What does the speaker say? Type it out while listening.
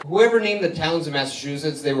whoever named the towns in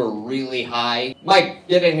Massachusetts, they were really high. Mike,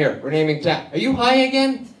 get in here. We're naming town. Are you high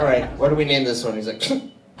again? All right, what do we name this one? He's like,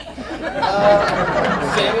 sandwich.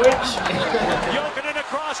 Jokinen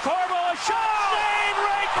across, Corbo, a shot! Shane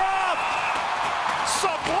Raycroft!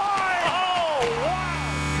 Sublime! Oh,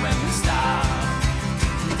 wow! When we stop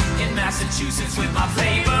in Massachusetts with my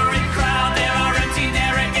favorite crowd, there are empty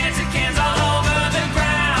Narragansett cans all over the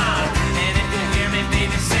ground. And if you hear me,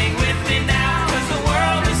 baby, sing with me now, 'cause the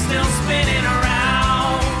world is still spinning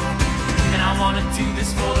around. And I wanna do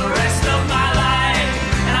this for the rest of my life,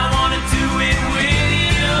 and I wanna do it with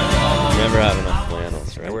you. Never have enough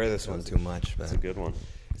flannels, right? I wear this one too much, but It's a good one.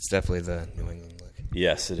 it's definitely the New England look.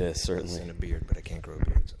 Yes, it is, It's certainly. in a beard, but I can't grow a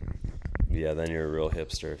beard. So. Yeah, then you're a real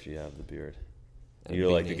hipster if you have the beard. And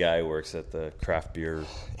You're like the beanie. guy who works at the craft beer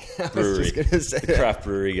I was brewery. just gonna say The that. craft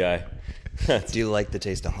brewery guy. Do you like the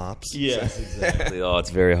taste of hops? Yes, exactly. Oh,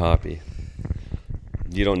 it's very hoppy.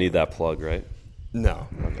 You don't need that plug, right? No.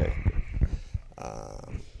 Okay.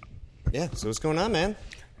 Yeah, so what's going on, man?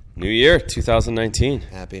 New Year, 2019.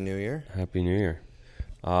 Happy New Year. Happy New Year.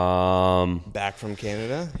 Back from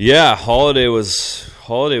Canada? Yeah, holiday was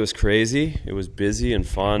crazy. It was busy and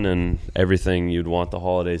fun and everything you'd want the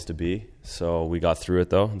holidays to be. So we got through it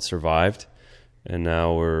though and survived. And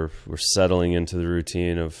now we're settling into the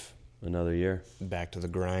routine of another year. Back to the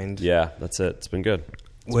grind. Yeah, that's it. It's been good.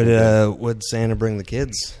 Would Santa bring the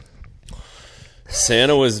kids?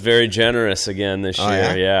 Santa was very generous again this Oh,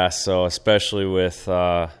 year. yeah? So especially with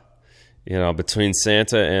between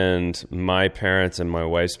Santa and my parents and my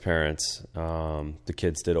wife's parents, the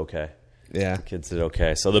kids did okay. Yeah. Kids did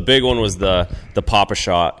okay. So the big one was the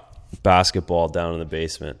Pop-A-Shot basketball down in the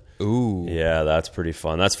basement. Ooh. Yeah, that's pretty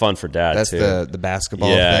fun. That's fun for Dad That's too. the basketball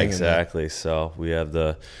yeah, thing. exactly. So we have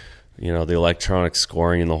the electronic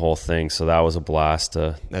scoring and the whole thing. So that was a blast.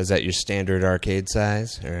 Is that your standard arcade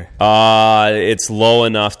size? Or? It's low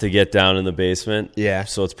enough to get down in the basement. Yeah.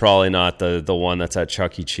 So it's probably not the one that's at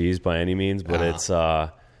Chuck E. Cheese by any means, but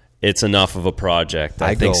it's enough of a project.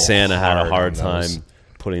 I think go Santa had a hard on those. time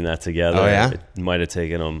putting that together. Oh, yeah? It might have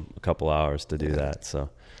taken him a couple hours to do that.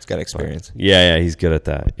 So It's got experience. yeah, he's good at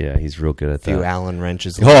that. Yeah, he's real good at A few that. Allen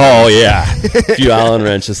wrenches. Oh yeah, a few Allen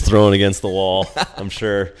wrenches thrown against the wall. I'm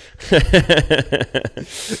sure.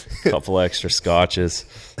 Couple extra scotches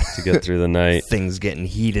to get through the night. Things getting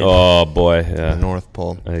heated. Oh boy, The yeah, North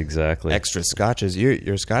Pole. exactly. Extra scotches.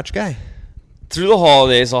 You're a scotch guy? Through the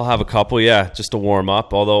holidays, I'll have a couple. Yeah, just to warm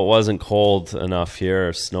up. Although it wasn't cold enough here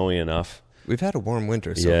or snowy enough. We've had a warm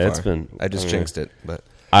winter so Yeah, far. it's been- I just jinxed it, but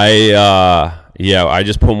I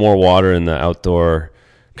just put more water in the outdoor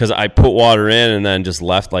because I put water in and then just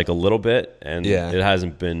left like a little bit, and Yeah. it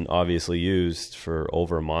hasn't been obviously used for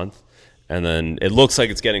over a month. And then it looks like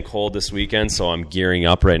it's getting cold this weekend, so I'm gearing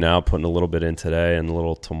up right now, putting a little bit in today and a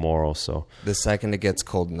little tomorrow. So the second it gets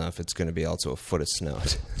cold enough, it's going to be also a foot of snow.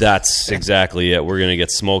 that's exactly it. We're gonna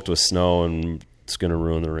get smoked with snow, and it's gonna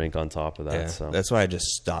ruin the rink on top of that. Yeah, So that's why I just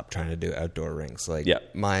stopped trying to do outdoor rinks. Like, Yeah.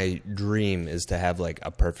 my dream is to have like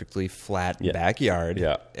a perfectly flat Yeah. backyard,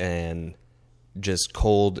 Yeah. and just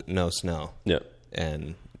cold, no snow, yeah.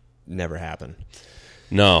 and never happen.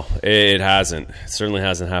 No, it hasn't. It certainly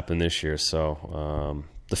hasn't happened this year. So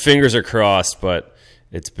the fingers are crossed, but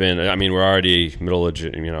it's been. I mean, we're already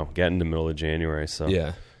getting to middle of January. So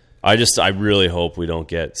Yeah, I really hope we don't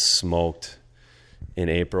get smoked in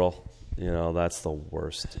April. That's the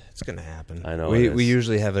worst. it's going to happen. I know We it is. we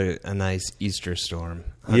usually have a nice Easter storm.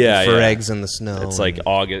 Yeah, for yeah. eggs in the snow. It's like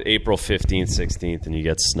April 15th, 16th, and you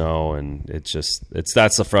get snow, and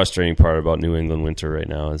that's the frustrating part about New England winter right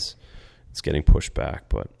now is it's getting pushed back,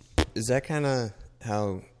 but. Is that kind of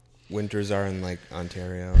how winters are in like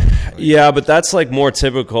Ontario? Yeah, but that's like more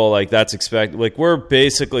typical. Like that's expected. Like we're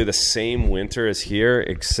basically the same winter as here,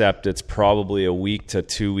 except it's probably a week to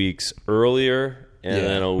 2 weeks earlier, and Yeah.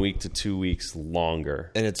 then a week to 2 weeks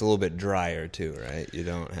longer. And it's a little bit drier too, right? You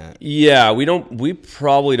don't have. Yeah, we don't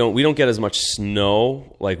get as much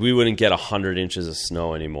snow. Like we wouldn't get 100 inches of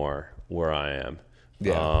snow anymore where I am.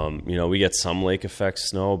 Yeah. We get some lake effect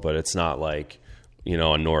snow, but it's not like a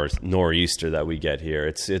nor'easter that we get here.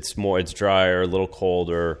 It's drier, a little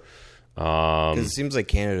colder. Because it seems like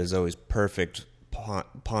Canada is always perfect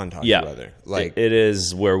pond hockey Yeah, weather. Like, it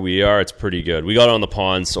is where we are. It's pretty good. We got on the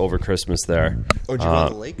ponds over Christmas there. Oh, did you go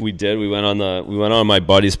on the lake? We did. We went on my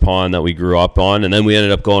buddy's pond that we grew up on, and then we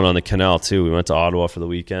ended up going on the canal too. We went to Ottawa for the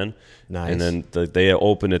weekend. Nice. And then they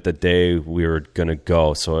opened it the day we were gonna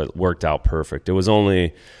go, so it worked out perfect. It was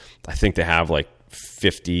only, I think they have like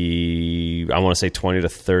 50, I want to say 20 to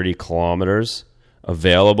 30 kilometers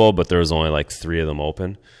available, but there was only like 3 of them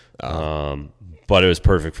open. But it was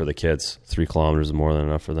perfect for the kids. 3 kilometers is more than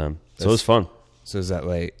enough for them. So it was fun. So is that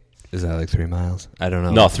like 3 miles? I don't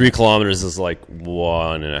know. No, 3 kilometers is like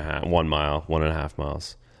 1 mile, 1.5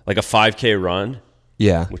 miles. Like a 5K run,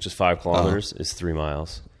 Yeah. which is 5 kilometers, is 3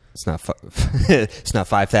 miles. It's not it's not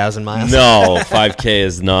 5,000 miles. No, 5K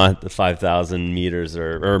is not the 5,000 meters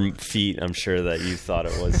or feet. I'm sure that you thought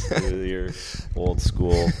it was through your old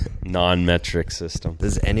school non-metric system.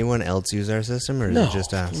 Does anyone else use our system, or is it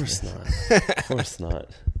just us? Of course not. Of course not.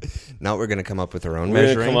 Now we're going to come up with our own We're gonna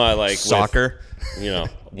measuring. come out like soccer. With,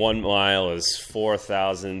 1 mile is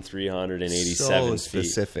 4,387 So feet.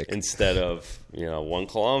 specific. Instead of 1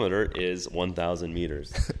 kilometer is 1,000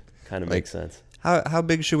 meters. Kind of makes sense. How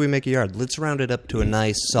big should we make a yard? Let's round it up to a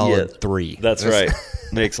nice solid 3. That's right.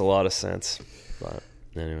 Makes a lot of sense. But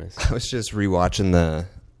anyways, I was just rewatching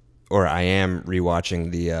I am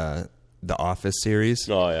rewatching the Office series.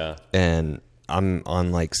 oh yeah. And I'm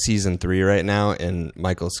on like season 3 right now, and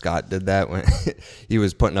Michael Scott did that when he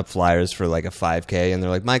was putting up flyers for like a 5K, and they're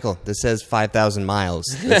like, Michael, this says 5,000 miles.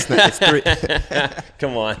 It's 3.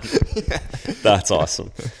 Come on. That's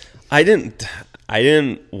awesome. I didn't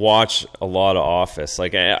watch a lot of Office.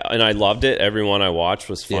 And I loved it. Everyone I watched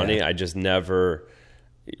was funny. Yeah. I just never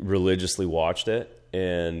religiously watched it.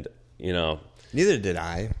 And, Neither did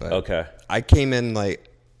I. But okay. I came in like,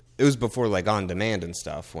 it was before like on demand and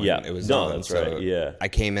stuff when Yeah. it was No, on. that's so right. Yeah. I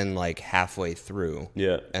came in like halfway through.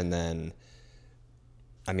 Yeah. And then,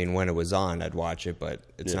 I mean, when it was on, I'd watch it, but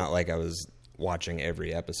it's not like I was watching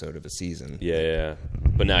every episode of a season. Yeah.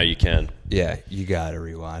 But now you can. Yeah, you gotta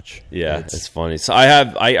rewatch. Yeah, it's funny. So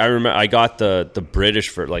I remember I got the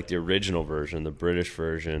British the original version, the British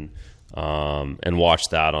version, and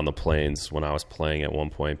watched that on the planes when I was playing at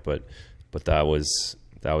one point. But that was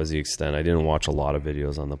the extent. I didn't watch a lot of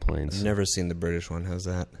videos on the planes. I've never seen the British one. How's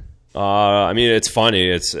that? I mean, it's funny.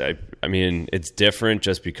 It's different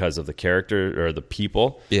just because of the character or the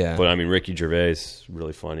people. Yeah. But I mean, Ricky Gervais is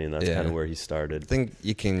really funny, and that's Yeah. kind of where he started. I think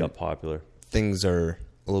you can. Got popular. Things are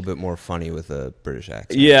a little bit more funny with a British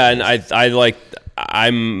accent. Yeah, and I love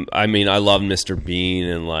Mr. Bean,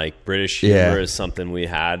 and like British humor Yeah. is something we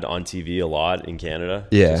had on TV a lot in Canada.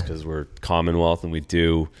 Yeah. Just because we're Commonwealth and we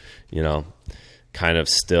do, kind of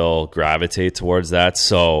still gravitate towards that.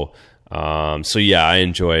 So yeah, I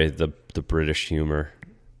enjoy the British humor.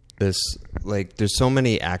 There's so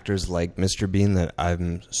many actors like Mr. Bean that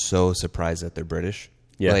I'm so surprised that they're British.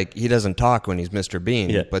 Yeah. Like, he doesn't talk when he's Mr.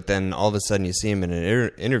 Bean, Yeah. but then all of a sudden you see him in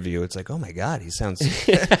an interview. It's like, oh my God, he sounds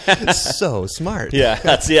so smart. Yeah,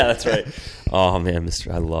 that's right. Oh man,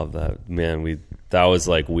 I love that. Man, that was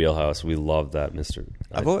like wheelhouse. We love that, Mr.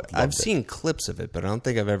 I've seen clips of it, but I don't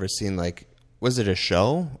think I've ever seen was it a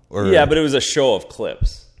show? Or Yeah, but it was a show of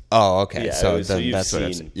clips. Oh, okay. Yeah, so so you've that's what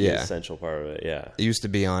I've seen seen. the Yeah. essential part of it. Yeah. It used to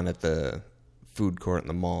be on at the food court in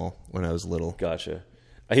the mall when I was little. Gotcha.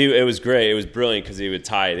 It was great. It was brilliant because he would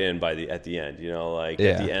tie it in at the end. At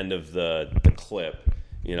the end of the clip,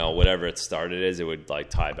 whatever it started as, it would like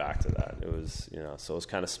tie back to that. It was, so it was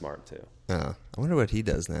kind of smart too. I wonder what he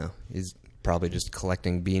does now. He's probably just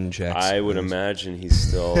collecting bean checks. I would imagine he's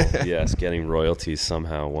still getting royalties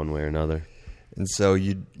somehow, one way or another. And so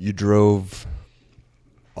you drove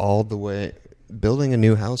all the way, building a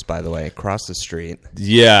new house, by the way, across the street.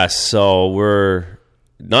 Yeah, so we're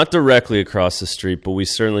not directly across the street, but we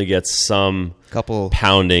certainly get some Couple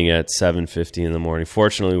pounding at 7:50 in the morning.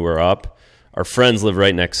 Fortunately, we're up. Our friends live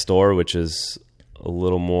right next door, which is a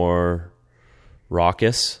little more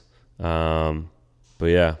raucous. But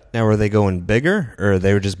yeah. Now, were they going bigger, or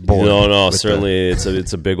they were just bored? No, with certainly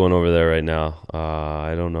it's a big one over there right now.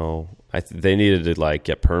 I don't know. They needed to like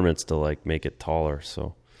get permits to like make it taller.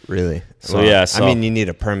 So Really? So, yeah, I mean, you need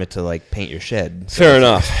a permit to like paint your shed. fair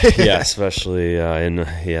enough. Yeah, especially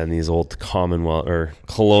in these old Commonwealth or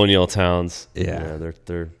colonial towns. Yeah.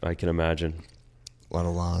 They're I can imagine. A lot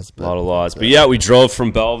of laws. A lot of laws. But yeah, we drove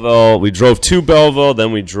from Belleville. We drove to Belleville,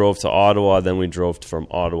 then we drove to Ottawa, then we drove from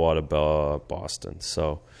Ottawa to Boston.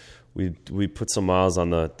 So we put some miles on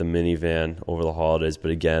the minivan over the holidays.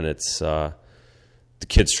 But again, it's the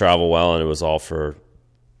kids travel well, and it was all for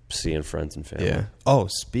seeing friends and family. Yeah. Oh,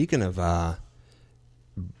 speaking of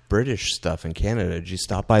British stuff in Canada, did you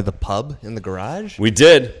stop by the pub in the garage? We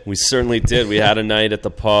did. We certainly did. We had a night at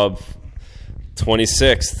the pub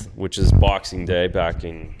 26th, which is Boxing Day back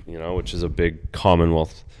in, which is a big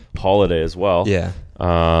Commonwealth holiday as well. Yeah.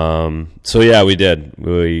 So yeah, we did.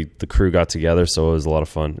 The crew got together, so it was a lot of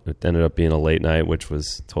fun. It ended up being a late night, which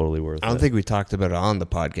was totally worth it. I don't think we talked about it on the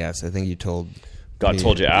podcast. I think you told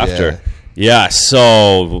told you after. Yeah,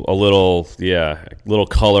 so a little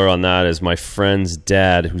color on that is my friend's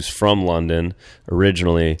dad, who's from London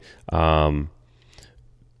originally.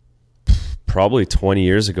 probably 20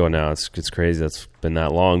 years ago now. It's crazy that's been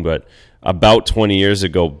that long, but about 20 years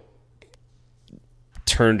ago,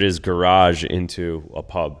 turned his garage into a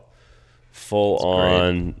pub. Full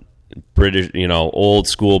on British, old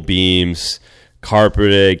school beams,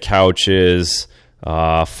 carpeted couches,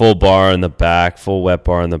 full bar in the back, full wet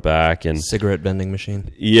bar in the back, and cigarette vending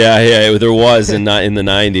machine. Yeah, there was in the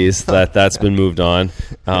 90s. That's been moved on.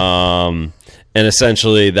 And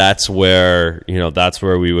essentially that's where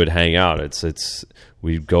we would hang out.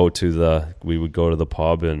 We would go to the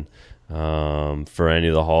pub and for any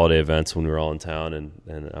of the holiday events when we were all in town,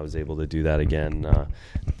 and I was able to do that again.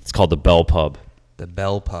 It's called the Bell Pub. The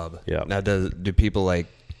Bell Pub. Yeah. Now, do people like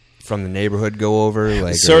from the neighborhood go over?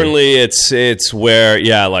 Like, certainly, it's where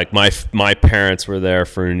like my parents were there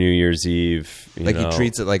for New Year's Eve. He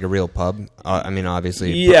treats it like a real pub. I mean,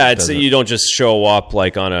 obviously, you don't just show up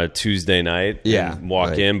like on a Tuesday night, and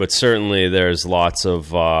walk in. But certainly, there's lots of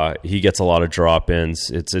he gets a lot of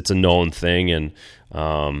drop-ins. It's a known thing, and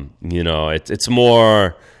it's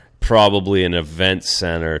more probably an event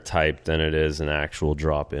center type than it is an actual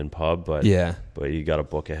drop-in pub. But you got to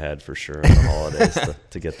book ahead for sure on the holidays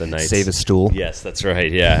to get the nights. Save a stool. Yes, that's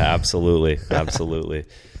right. Yeah, absolutely.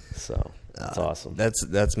 So that's awesome.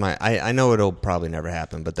 That's my. I know it'll probably never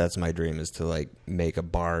happen, but that's my dream, is to like make a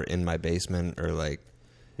bar in my basement, or like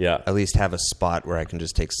at least have a spot where I can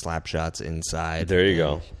just take slap shots inside. There you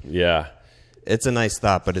go. Yeah. It's a nice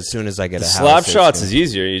thought, but as soon as I get a house, slap shots is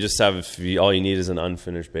easier. You just have all you need is an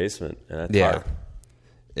unfinished basement and a tarp.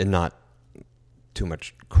 And not too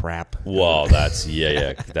much crap. Well, that's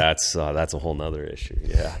that's a whole nother issue.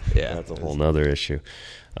 Yeah, that's a whole nother issue.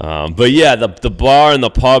 But yeah, the bar and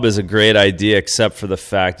the pub is a great idea, except for the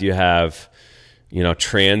fact you have,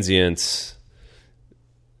 transients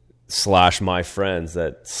 / my friends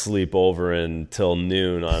that sleep over until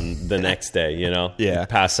noon on the next day, Yeah.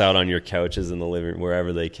 Pass out on your couches in the living room,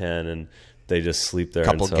 wherever they can, and they just sleep there.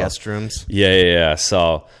 Couple guest rooms. Yeah.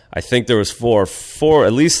 So I think there was four,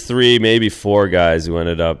 at least 3, maybe 4 guys who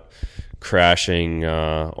ended up crashing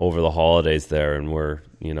over the holidays there, and we're,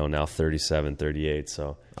 now 37, 38.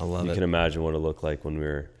 So I love it. You can imagine what it looked like when we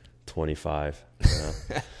were 25.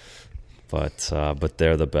 But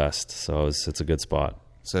they're the best. So it's a good spot.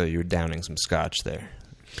 So you were downing some scotch there.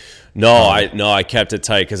 No, I kept it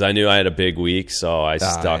tight because I knew I had a big week, so I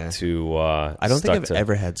stuck to. I don't think I've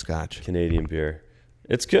ever had scotch. Canadian beer.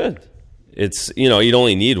 It's good. It's you'd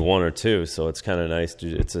only need 1 or 2, so it's kind of nice.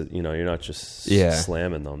 It's you're not just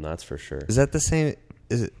slamming them. That's for sure. Is that the same?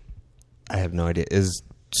 Is it? I have no idea. Is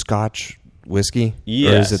scotch whiskey?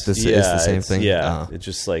 Yes. Or is it it's the same thing? Yeah, it's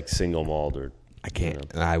just like single malt or. I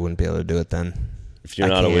can't. I wouldn't be able to do it then. If you're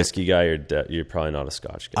not a whiskey guy, you're probably not a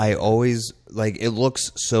scotch guy. I always it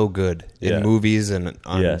looks so good in movies and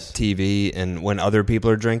on TV, and when other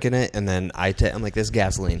people are drinking it, and then I'm like, this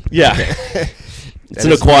gasoline. Yeah, it's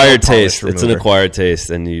an acquired taste. It's an acquired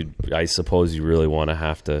taste, and I suppose you really want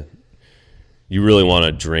to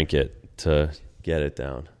drink it to get it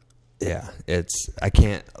down. Yeah, I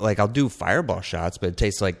can't, I'll do Fireball shots, but it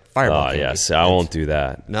tastes like Fireball candy. Yes, I won't do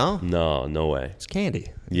that. No? No way. It's candy.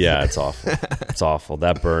 Yeah, it's awful. It's awful.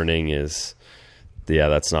 That burning is,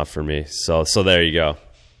 that's not for me. So there you go.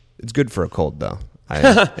 It's good for a cold, though.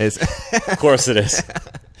 Of course it is.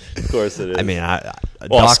 Of course it is. I mean,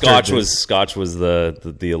 Scotch was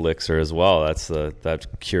the elixir as well. That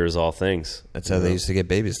cures all things. That's how they used to get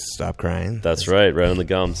babies to stop crying. That's right on the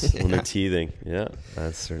gums when they're teething. Yeah,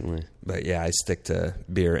 that's certainly. But yeah, I stick to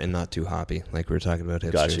beer and not too hoppy, like we were talking about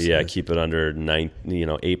hipsters. Gotcha. Yeah, keep it under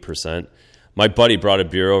 8%. My buddy brought a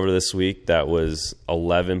beer over this week that was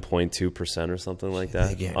 11.2% or something like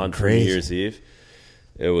that on New Year's Eve.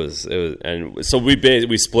 It was, and so we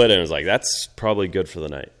split it. And it was like, that's probably good for the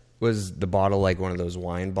night. Was the bottle like one of those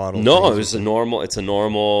wine bottles? No, it's a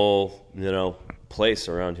normal, place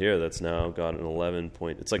around here that's now got an 11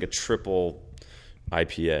 point. It's like a triple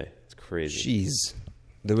IPA. It's crazy. Jeez,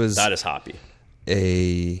 that is hoppy.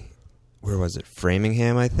 Where was it?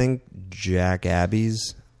 Framingham, I think. Jack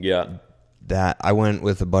Abbey's. Yeah. That I went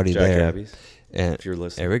with a buddy Jack there. Abbey's. And if you're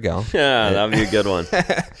listening, there we go. Yeah, that'd be a good one.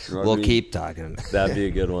 We'll keep talking. That'd be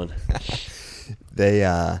a good one.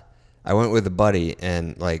 I went with a buddy,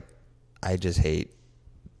 and I just hate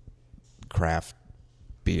craft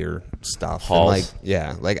beer stuff. Halls.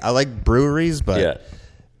 And I like breweries, but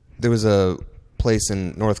there was a place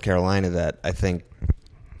in North Carolina that I think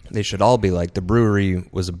they should all be like. The brewery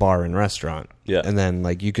was a bar and restaurant. Yeah. And then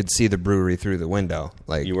you could see the brewery through the window.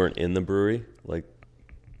 You weren't in the brewery?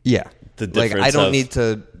 Yeah. The difference I don't need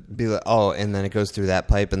to be like, and then it goes through that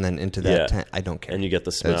pipe and then into that tent. I don't care. And you get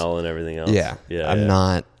the smell and everything else. Yeah. I'm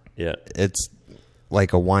not. Yeah. It's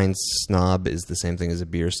like a wine snob is the same thing as a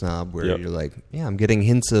beer snob, where Yep. you're like, yeah, I'm getting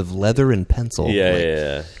hints of leather and pencil.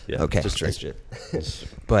 Yeah, Like, yeah. Okay, Just drink. that's it.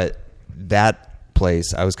 But that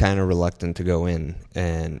place, I was kind of reluctant to go in,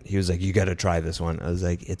 and he was like, "You got to try this one." I was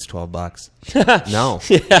like, "It's $12." No,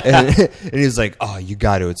 and he was like, "Oh, you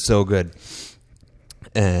got to! It's so good."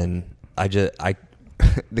 And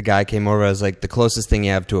the guy came over. I was like, "The closest thing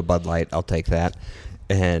you have to a Bud Light, I'll take that."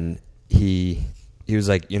 And he was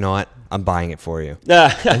like, "You know what? I'm buying it for you."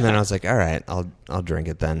 And then I was like, "All right, I'll drink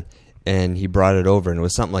it then." And he brought it over, and it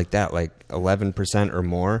was something like that, like 11% or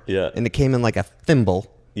more. Yeah. And it came in like a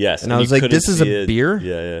thimble. Yes, And I and was you like, couldn't "This is see a it." beer?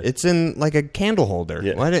 Yeah. It's in like a candle holder.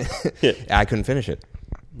 Yeah. What? Yeah. I couldn't finish it.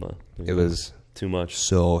 Well, It was too much.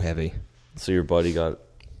 so heavy. So your buddy got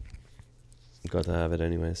to have it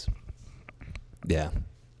anyways. Yeah.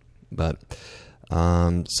 But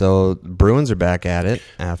so Bruins are back at it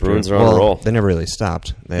after Bruins are on a roll. They never really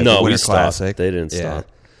stopped. They had the No, Winter we stopped. Classic. They didn't Yeah. stop.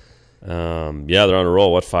 Yeah, they're on a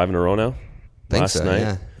roll. What, 5 in a row now? Think Last so, night.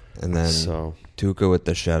 yeah. And then So Tuukka with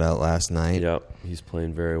the shutout last night. Yep, he's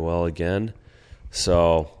playing very well again.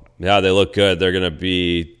 So yeah, they look good. They're going to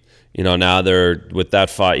be, now they're with that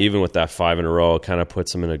 5, even with that 5 in a row, it kind of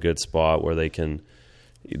puts them in a good spot where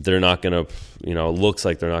they're not going to, it looks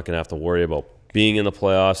like they're not going to have to worry about being in the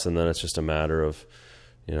playoffs, and then it's just a matter of,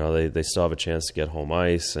 they still have a chance to get home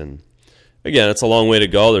ice. And again, it's a long way to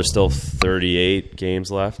go. There's still 38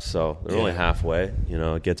 games left, so they're only halfway.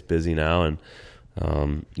 It gets busy now, and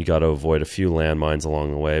you got to avoid a few landmines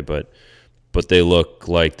along the way, but they look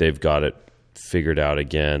like they've got it figured out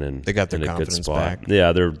again, and They got their in a good confidence spot. back.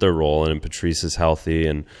 Yeah, they're rolling, and Patrice is healthy,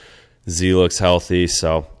 and Z looks healthy,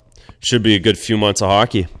 so should be a good few months of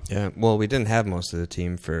hockey. Yeah. Well, we didn't have most of the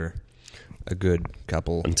team for a good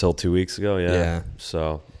couple. Until 2 weeks ago, Yeah.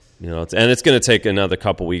 So it's going to take another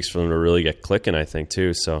couple weeks for them to really get clicking, I think,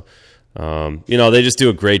 too. So they just do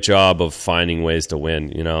a great job of finding ways to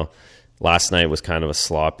win. Last night was kind of a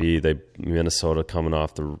sloppy. Minnesota coming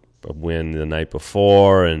off a win the night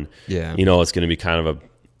before, and Yeah. it's going to be kind of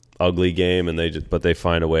a ugly game, and but they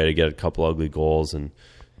find a way to get a couple ugly goals and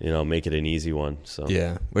make it an easy one. So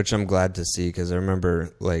Yeah, which I'm glad to see, because I remember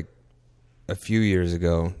like a few years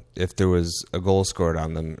ago, if there was a goal scored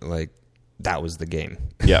on them, like that was the game.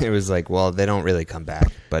 Yeah. It was like, well, they don't really come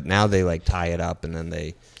back, but now they like tie it up, and then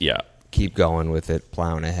they yeah. keep going with it,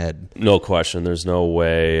 plowing ahead. No question. There's no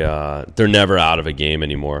way. They're never out of a game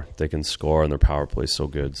anymore. They can score, and their power play is so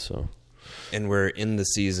good. So And we're in the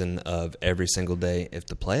season of every single day. If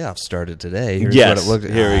the playoffs started today, here's yes, what it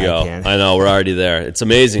looked. here we go. I know we're already there. It's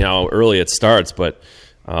amazing how early it starts, but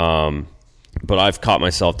I've caught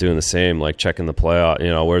myself doing the same, like checking the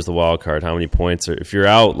playoff. Where's the wild card? How many points? If you're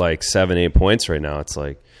out like 7-8 points right now, it's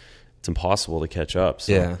like it's impossible to catch up.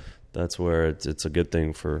 So Yeah. that's where it's a good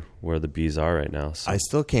thing for where the Bees are right now. So. I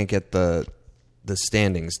still can't get the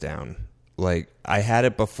standings down. Like I had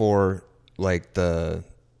it before, like the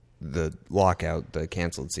lockout, the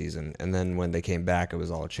canceled season, and then when they came back, it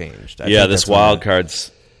was all changed. I think This that's when wild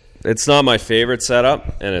card's it's not my favorite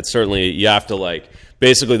setup, and it's certainly you have to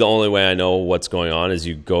basically the only way I know what's going on is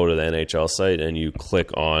you go to the NHL site and you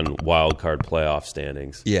click on wild card playoff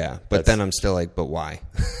standings. Yeah, but then I'm still like, but why?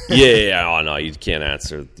 Yeah. Oh no, you can't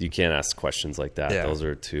ask questions like that. Yeah. Those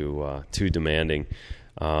are too demanding.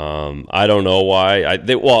 I don't know why.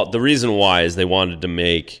 The reason why is they wanted to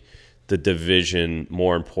make the division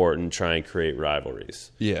more important, try and create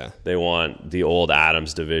rivalries. Yeah. They want the old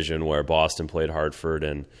Adams division where Boston played Hartford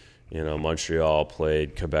and Montreal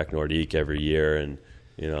played Quebec Nordique every year, and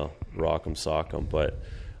rock 'em, sock 'em. But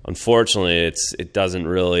unfortunately, it doesn't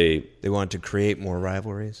really. They want to create more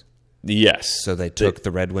rivalries, Yes. so they took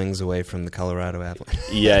the Red Wings away from the Colorado Avalanche.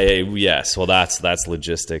 Yes. Well, that's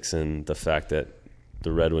logistics and the fact that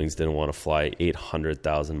the Red Wings didn't want to fly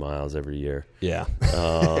 800,000 miles every year. Yeah.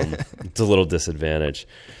 It's a little disadvantage.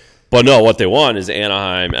 But no, what they want is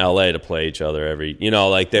Anaheim, LA to play each other every.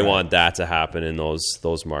 They want that to happen in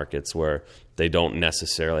those markets where they don't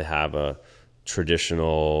necessarily have a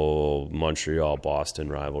traditional Montreal-Boston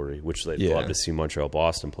rivalry, which they'd love to see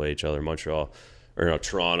Montreal-Boston play each other.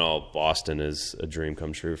 Toronto-Boston is a dream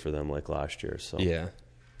come true for them, like last year. So Yeah.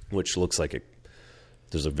 which looks like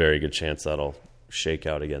there's a very good chance that'll shake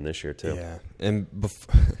out again this year too. Yeah. And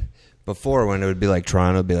before, when it would be like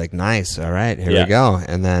Toronto would be like, nice, all right, here Yeah. we go.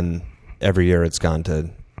 And then every year it's gone to,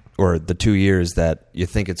 or the 2 years that you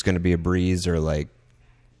think it's going to be a breeze, or like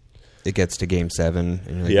it gets to game 7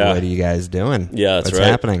 and you're like, Yeah. what are you guys doing? Yeah, that's What's right.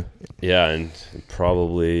 happening? Yeah, and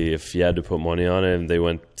probably if you had to put money on it, and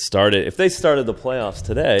if they started the playoffs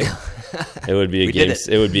today, it would be a We game. did it.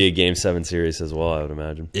 It would be a Game 7 series as well, I would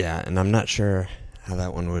imagine. Yeah. And I'm not sure how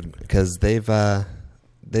that one would, because they've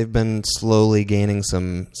they've been slowly gaining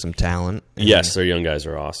some talent. And Yes, their young guys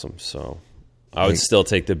are awesome. So I would still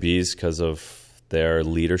take the Bees because of their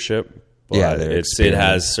leadership. But Yeah, their it experience.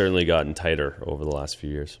 has certainly gotten tighter over the last few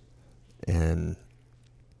years. And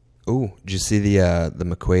did you see the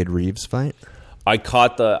McQuaid Reeves fight? I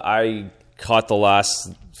caught the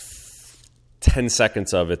last 10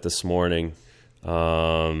 seconds of it this morning.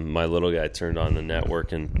 My little guy turned on the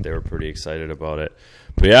network, and they were pretty excited about it.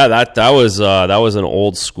 But yeah, that was an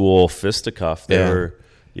old school fisticuff. You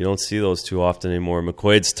don't see those too often anymore.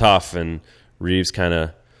 McQuaid's tough, and Reeves kind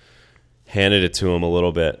of handed it to him a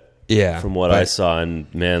little bit. Yeah, from what I saw,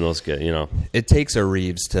 and man, those guys, it takes a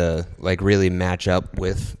Reeves to like really match up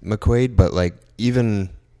with McQuaid, but like even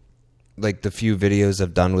like the few videos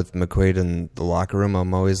I've done with McQuaid in the locker room,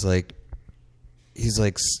 I'm always like, he's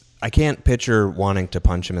like, I can't picture wanting to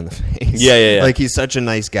punch him in the face. Yeah. Like he's such a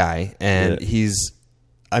nice guy, and he's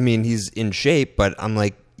in shape, but I'm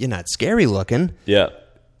like, you're not scary looking. Yeah,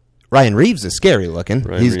 Ryan Reeves is scary looking.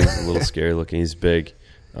 Reeves is a little scary looking. He's big.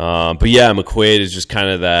 But yeah, McQuaid is just kind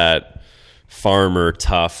of that farmer,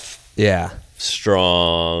 tough,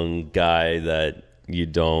 strong guy that you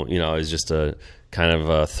don't, is just a kind of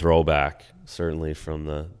a throwback, certainly from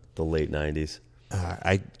the late 90s.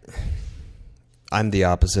 I'm the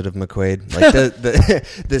opposite of McQuaid. Like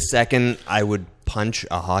the second I would punch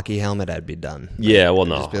a hockey helmet, I'd be done. Yeah, well,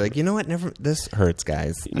 no. Just be like, you know what? This hurts,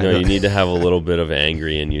 guys. No, you need to have a little bit of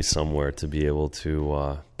angry in you somewhere to be able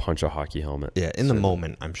to punch a hockey helmet. Yeah, in the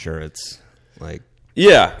moment, I'm sure it's like.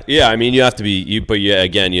 Yeah. I mean, you have to be.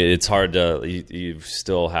 It's hard to. You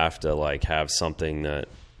still have to like have something that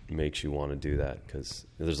makes you want to do that, because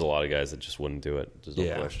there's a lot of guys that just wouldn't do it. There's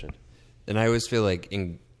no question. And I always feel like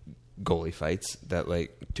in goalie fights that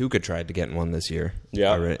like Tuukka tried to get in one this year.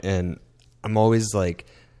 Yeah, and I'm always like,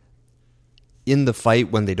 in the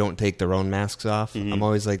fight when they don't take their own masks off, I'm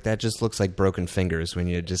always like, that just looks like broken fingers when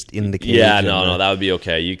you're just in the cage. Yeah, no, that would be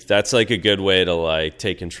okay. That's like a good way to like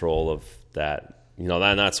take control of that.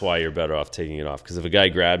 That's why you're better off taking it off, because if a guy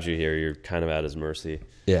grabs you here, you're kind of at his mercy.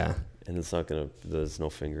 Yeah, and there's no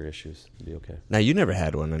finger issues. It'd be okay. Now you never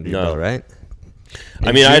had one under your belt, right?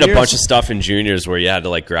 I mean, I had a bunch of stuff in juniors where you had to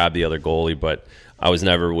like grab the other goalie, but I was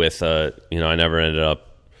never with I never ended up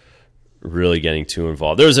really getting too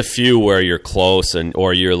involved. There's a few where you're close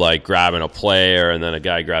or you're like grabbing a player and then a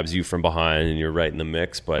guy grabs you from behind and you're right in the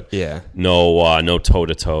mix, but no toe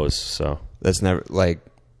to toes. So that's never like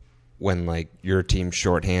when like your team's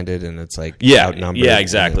shorthanded and it's like outnumbered. Yeah,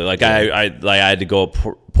 exactly. Like I had to go.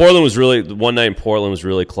 Portland was really one night in Portland was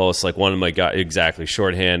really close. Like one of my guys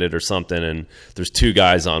shorthanded or something, and there's two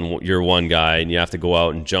guys on your one guy, and you have to go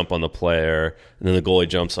out and jump on the player, and then the goalie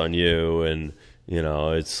jumps on you, and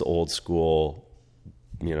it's old school.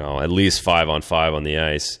 At least 5-on-5 on the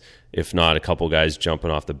ice, if not a couple guys jumping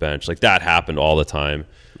off the bench. Like that happened all the time.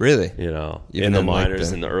 Really? In the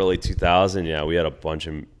minors in the early 2000s, we had a bunch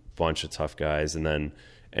of tough guys, and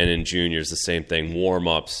in juniors the same thing.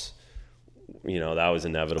 Warm-ups, that was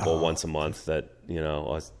inevitable once a month that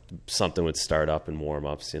something would start up in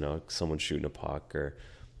warm-ups, someone shooting a puck or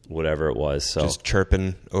whatever it was. So just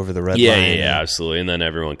chirping over the red line. Yeah, absolutely. And then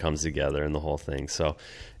everyone comes together and the whole thing. So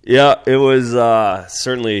yeah, it was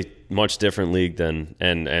certainly much different league than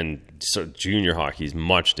so junior hockey is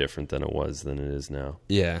much different than it is now.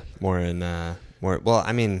 Yeah, more. Well,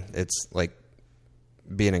 I mean, it's like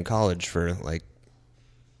being in college for like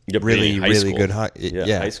really good hockey.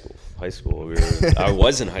 Yeah, high school. I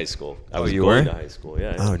was in high school. I was going to high school.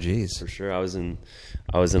 Yeah. Oh, geez. For sure. I was in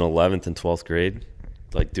 11th and 12th grade,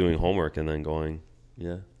 like doing homework and then going.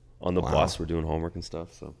 Yeah, on the bus, we're doing homework and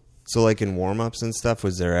stuff. So like in warm-ups and stuff,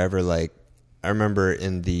 was there ever like, I remember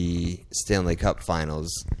in the Stanley Cup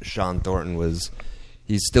Finals, Sean Thornton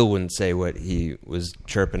he still wouldn't say what he was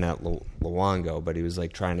chirping at Luongo, but he was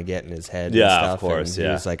like trying to get in his head. Yeah, and stuff, of course. And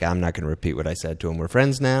he was like, I'm not going to repeat what I said to him. We're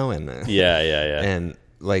friends now. And yeah. And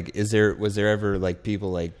like, was there ever like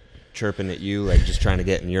people like chirping at you, like just trying to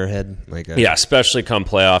get in your head? Yeah, especially come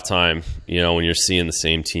playoff time, when you're seeing the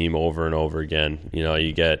same team over and over again,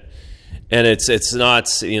 you get, and it's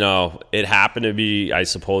not, it happened to be, I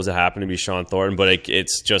suppose it happened to be Sean Thornton, but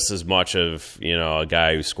it's just as much of, a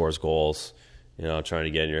guy who scores goals, trying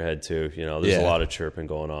to get in your head too. There's a lot of chirping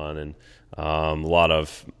going on, and a lot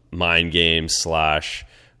of mind games / Would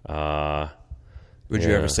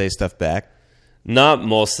you ever say stuff back? Not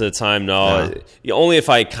most of the time, no. Only if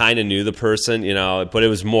I kind of knew the person, but it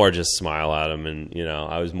was more just smile at them, and,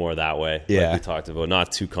 I was more that way, like we talked about,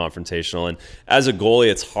 not too confrontational. And as a goalie,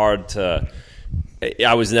 it's hard to...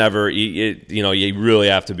 I was never, you really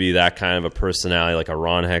have to be that kind of a personality, like a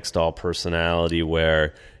Ron Hextall personality,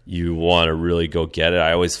 where you want to really go get it.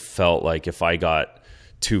 I always felt like if I got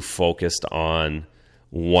too focused on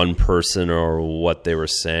one person or what they were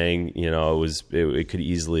saying, it could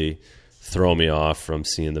easily throw me off from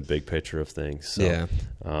seeing the big picture of things. So, Yeah.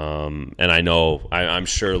 And I know, I'm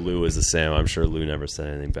sure Lou is the same. I'm sure Lou never said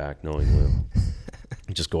anything back, knowing Lou.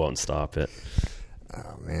 Just go out and stop it.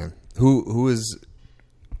 Oh man, who is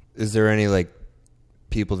there any like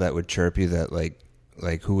people that would chirp you that like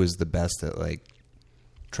who is the best at like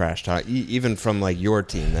trash talk, even from like your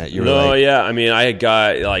team that you were like, yeah. I mean, I had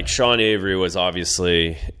got like Sean Avery was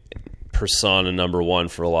obviously persona number one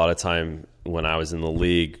for a lot of time when I was in the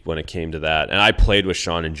league when it came to that, and I played with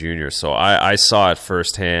Sean in junior, so I saw it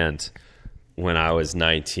firsthand. When I was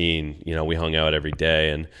 19, we hung out every day,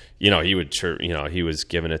 and he would chirp, he was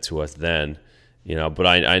giving it to us then, but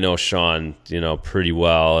I know Sean, pretty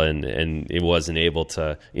well, and it wasn't able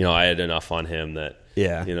to, I had enough on him that,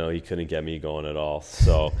 Yeah. he couldn't get me going at all.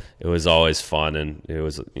 So it was always fun, and it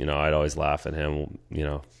was, I'd always laugh at him,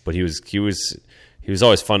 but he was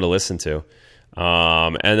always fun to listen to.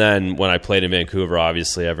 And then when I played in Vancouver,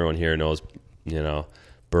 obviously everyone here knows,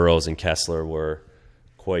 Burroughs and Kessler were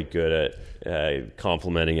quite good at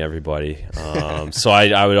complimenting everybody. So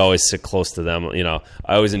I would always sit close to them. I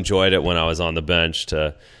always enjoyed it when I was on the bench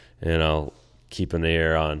to, keep an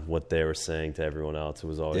ear on what they were saying to everyone else. It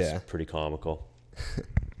was always pretty comical.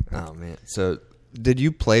 oh man. So did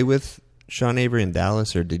you play with Sean Avery in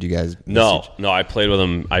Dallas, or did you guys? No, I played with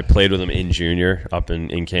him. I played with him in junior up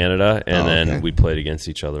in Canada, and then we played against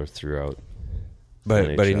each other throughout.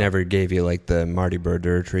 But he NHL. never gave you like the Marty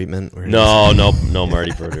Brodeur treatment? Where No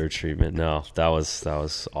Marty Brodeur treatment. No, that was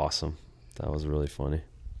awesome. That was really funny.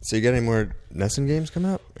 So you got any more Nesson games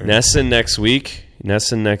coming up? Or? Nesson next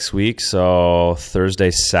week. So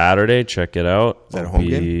Thursday, Saturday, check it out. Is that a home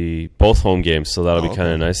game? Both home games. So that'll be okay.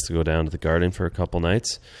 kind of nice to go down to the Garden for a couple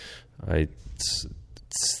nights. It's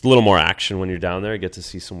a little more action when you're down there. You get to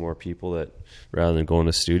see some more people that rather than going to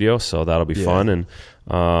the studio. So that'll be fun, and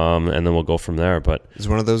then we'll go from there. But is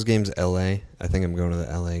one of those games L.A.? I think I'm going to the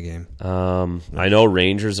L.A. game. I know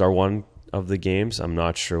Rangers are one of the games. I'm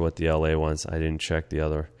not sure what the LA ones. I didn't check the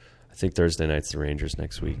other. I think Thursday night's the Rangers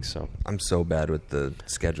next week. So I'm so bad with the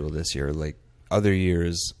schedule this year. Like other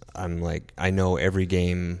years, I'm like I know every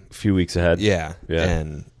game a few weeks ahead. Yeah. Yeah.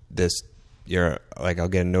 And this year, like I'll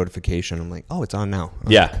get a notification. I'm like, oh, it's on now.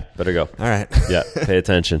 Okay. Yeah, better go. All right. Yeah, pay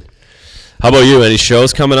attention. How about you? Any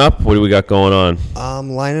shows coming up? What do we got going on?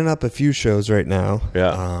 I'm lining up a few shows right now.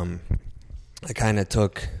 Yeah. I kind of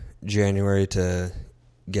took January to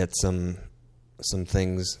get some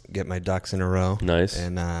things, get my ducks in a row. Nice.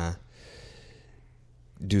 And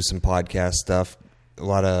do some podcast stuff. A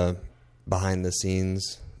lot of behind the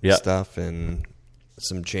scenes stuff and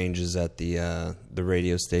some changes at the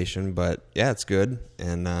radio station. But yeah, it's good.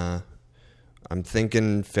 And I'm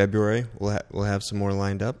thinking February we'll have some more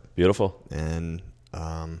lined up. Beautiful. And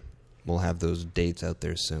we'll have those dates out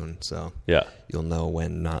there soon. So Yeah. you'll know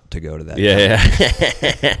when not to go to that.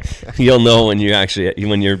 Yeah. You'll know when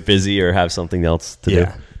you're busy or have something else to do.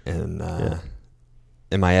 And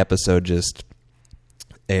and my episode just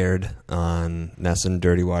aired on Nesson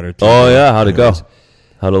Dirty Water TV. Oh yeah, how'd it go?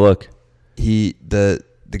 How'd it look? The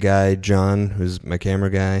guy John, who's my camera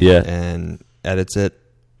guy, Yeah. and edits it,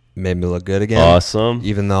 made me look good again. Awesome.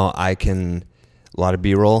 Even though I can a lot of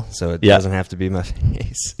B-roll, so it doesn't have to be my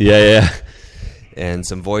face. Yeah. And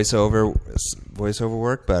some voiceover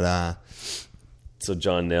work, but So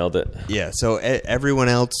John nailed it. yeah, so everyone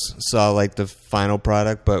else saw like the final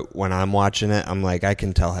product, but when I'm watching it, I'm like, I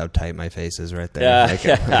can tell how tight my face is right there.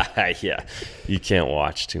 Yeah. Like, Yeah. You can't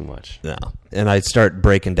watch too much. no. And I start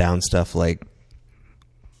breaking down stuff like,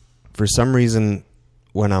 for some reason,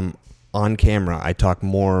 when I'm on camera, I talk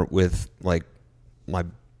more with like my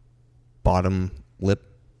bottom lip.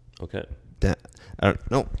 Okay. I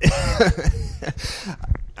don't know.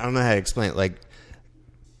 I don't know how to explain it. Like,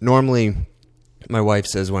 normally, my wife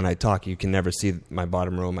says when I talk, you can never see my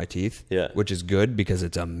bottom row of my teeth. Yeah. Which is good because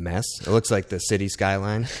it's a mess. It looks like the city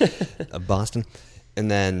skyline of Boston. And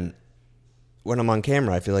then when I'm on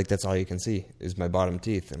camera, I feel like that's all you can see is my bottom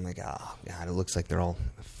teeth. I'm like, oh, God, it looks like they're all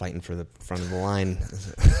fighting for the front of the line.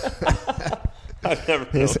 I've never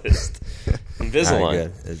noticed. Invisalign. All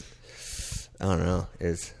right, good. I don't know.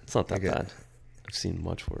 It's not that good. bad. I've seen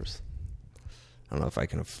much worse. I don't know if I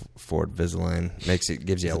can afford Invisalign.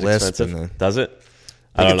 Gives you a Is it lisp. expensive? Does it?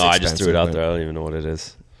 I don't it's know. I just threw it expensive, out but- there. I don't even know what it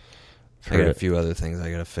is. I got a few other things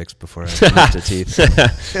I got to fix before I move to teeth.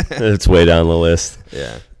 It's way down the list.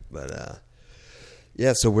 Yeah, but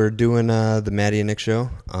yeah. So we're doing the Maddie and Nick show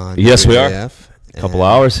on Yes, we are. WAF, Couple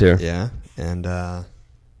hours here. Yeah, and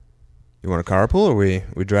You want to carpool, or we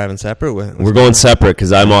driving separate? We're going separate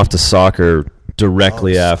because I'm off to soccer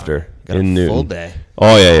directly after Got in a Newton. full day.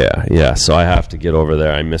 Oh yeah. So I have to get over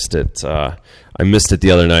there. I missed it. I missed it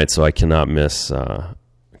the other night, so I cannot miss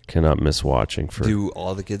watching. For Do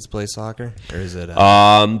all the kids play soccer, or is it?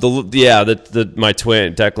 my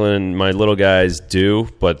twin Declan and my little guys do,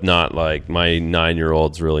 but not like my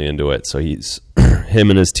 9-year-old's really into it. So he's him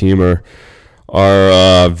and his team are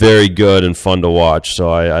very good and fun to watch. So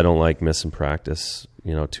I don't like missing practice,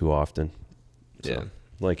 too often. So, Yeah.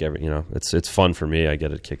 like it's fun for me. I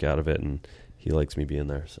get a kick out of it, and he likes me being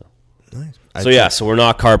there. So Nice. So we're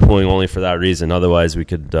not carpooling only for that reason. Otherwise, we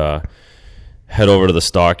could head over to the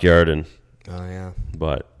stockyard Oh yeah.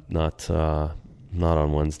 but not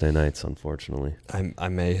on Wednesday nights, unfortunately. I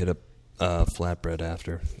may hit a flatbread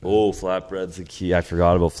after. Oh, flatbread's the key. I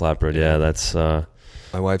forgot about flatbread. Yeah, that's.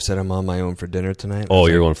 My wife said I'm on my own for dinner tonight. Oh, I was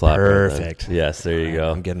you're going flatbread. then. Perfect. Yes, there you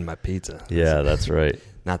go. I'm getting my pizza. Yeah, that's right.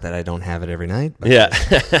 Not that I don't have it every night. But Yeah.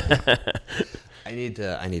 I need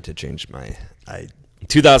to change my.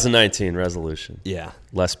 2019 resolution. Yeah.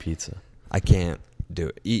 Less pizza. I can't do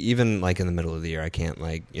it. Even like in the middle of the year, I can't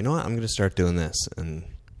you know what? I'm going to start doing this, and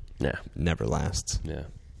Yeah. never lasts. Yeah.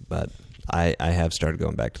 But I have started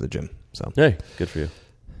going back to the gym. So Hey, good for you.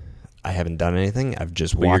 I haven't done anything. I've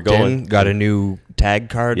just But you're walked going. in, got a new tag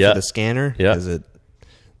card Yeah. for the scanner. Yeah. Because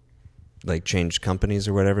it changed companies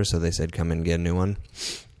or whatever, so they said come in and get a new one.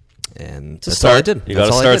 And It's a that's start. all I did. You That's got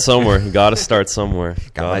to all I start did. somewhere. You got to start somewhere.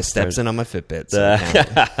 Got my steps in on my Fitbit. So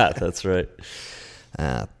That's right.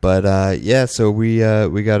 yeah, so we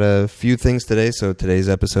got a few things today. So today's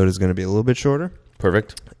episode is going to be a little bit shorter.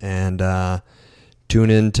 Perfect. And tune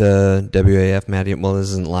in to WAF Matty. Well, this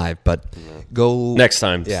isn't live, but go Next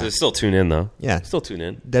time. Yeah. Still tune in, though. Yeah. Still tune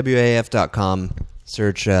in. WAF.com.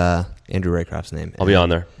 Search Andrew Raycroft's name. I'll be on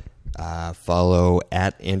there. Follow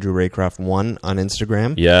at Andrew Raycroft1 on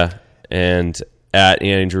Instagram. Yeah. And at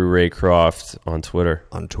Andrew Raycroft on Twitter.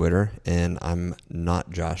 On Twitter. And I'm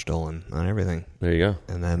not Josh Dolan on everything. There you go.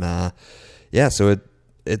 And then, so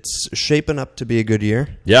it's shaping up to be a good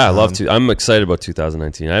year. Yeah, I love to. I'm excited about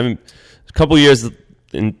 2019. I haven't a couple years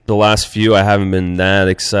in the last few. I haven't been that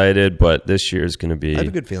excited, but this year is going to be. I have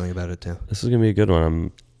a good feeling about it too. This is going to be a good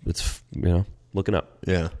one. It's looking up.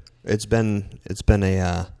 Yeah, it's been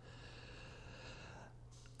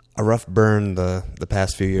a rough burn the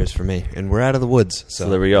past few years for me, and we're out of the woods. So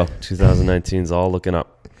there we go. 2019 is all looking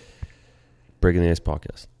up. Breaking the Ice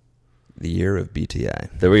podcast. The year of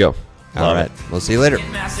BTI. There we go. All right, we'll see you later.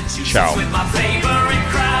 In Massachusetts Ciao. with my favorite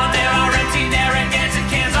crowd.